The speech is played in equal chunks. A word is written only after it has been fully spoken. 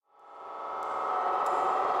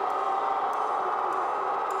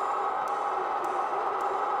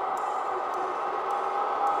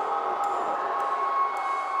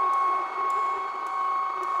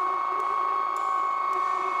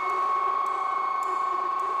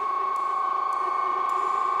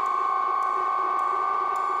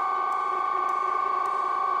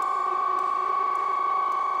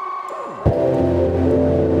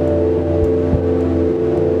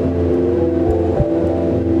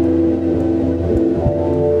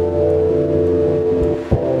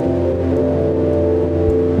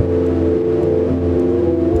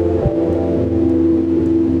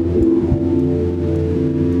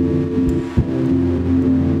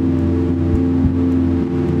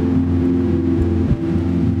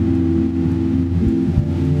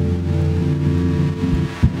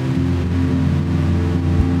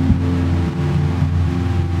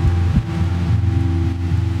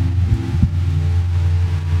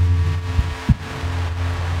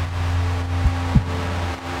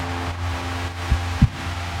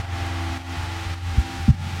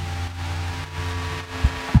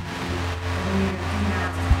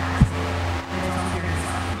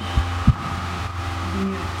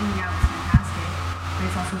doing out is fantastic, but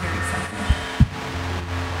it's also very selfish.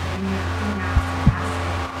 When you're doing out is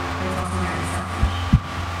fantastic, but it's also very selfish.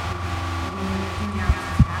 When you're doing out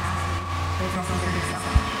is fantastic, but it's also very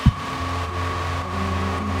selfish. When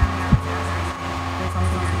you're doing out is fantastic, but it's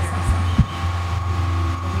also very selfish.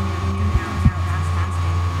 When you're doing out is fantastic,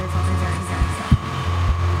 but it's also very selfish.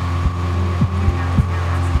 When you're doing out is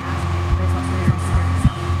fantastic, but it's also very selfish.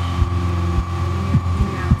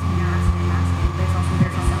 Doing out is fantastic, but it's also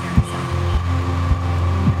very selfish.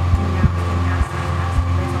 Doing out is fantastic.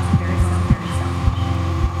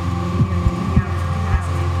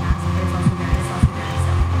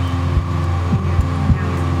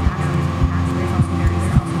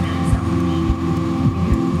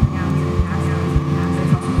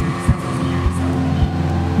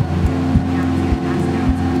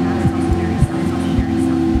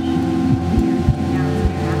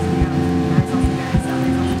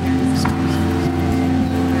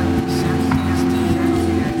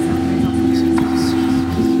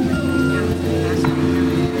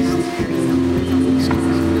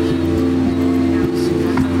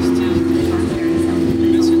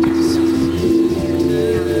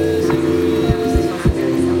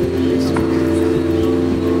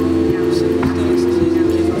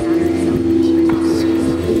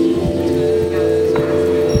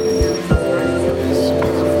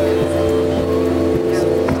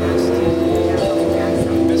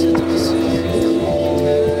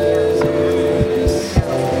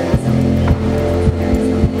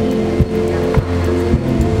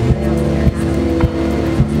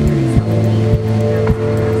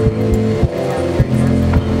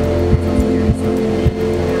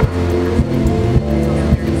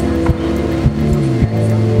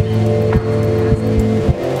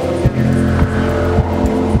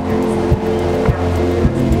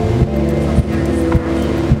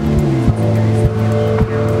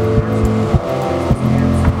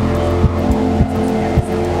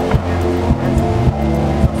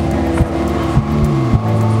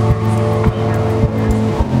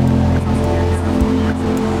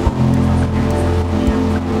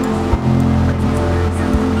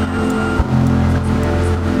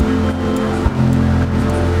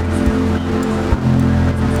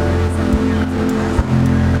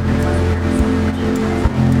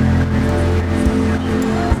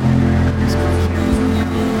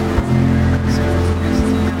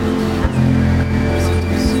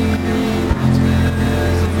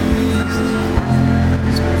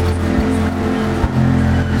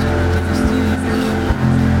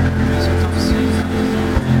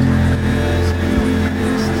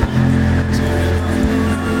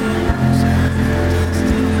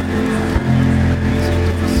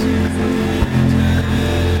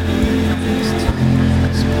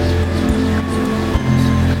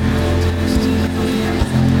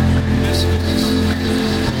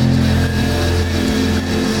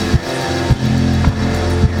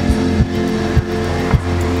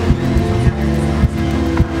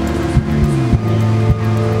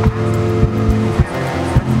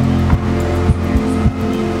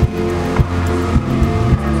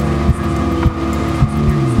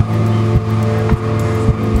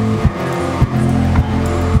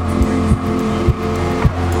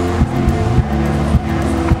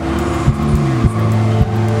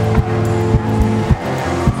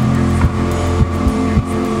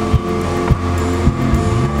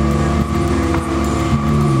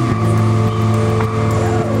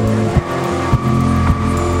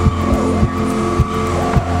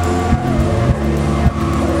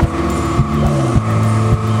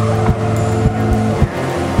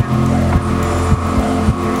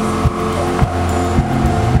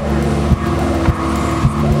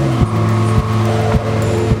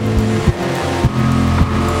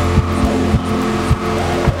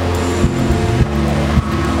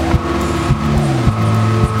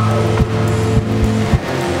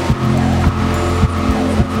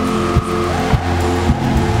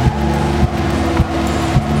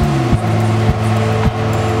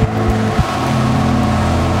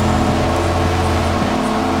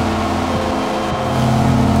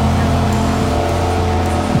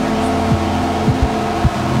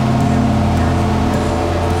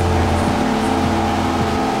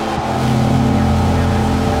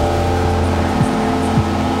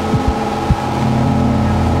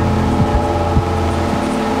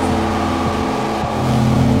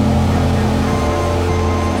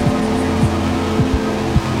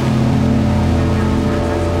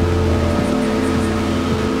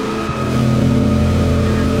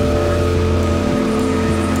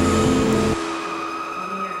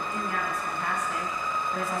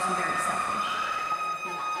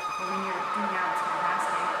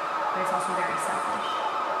 it's also very selfish.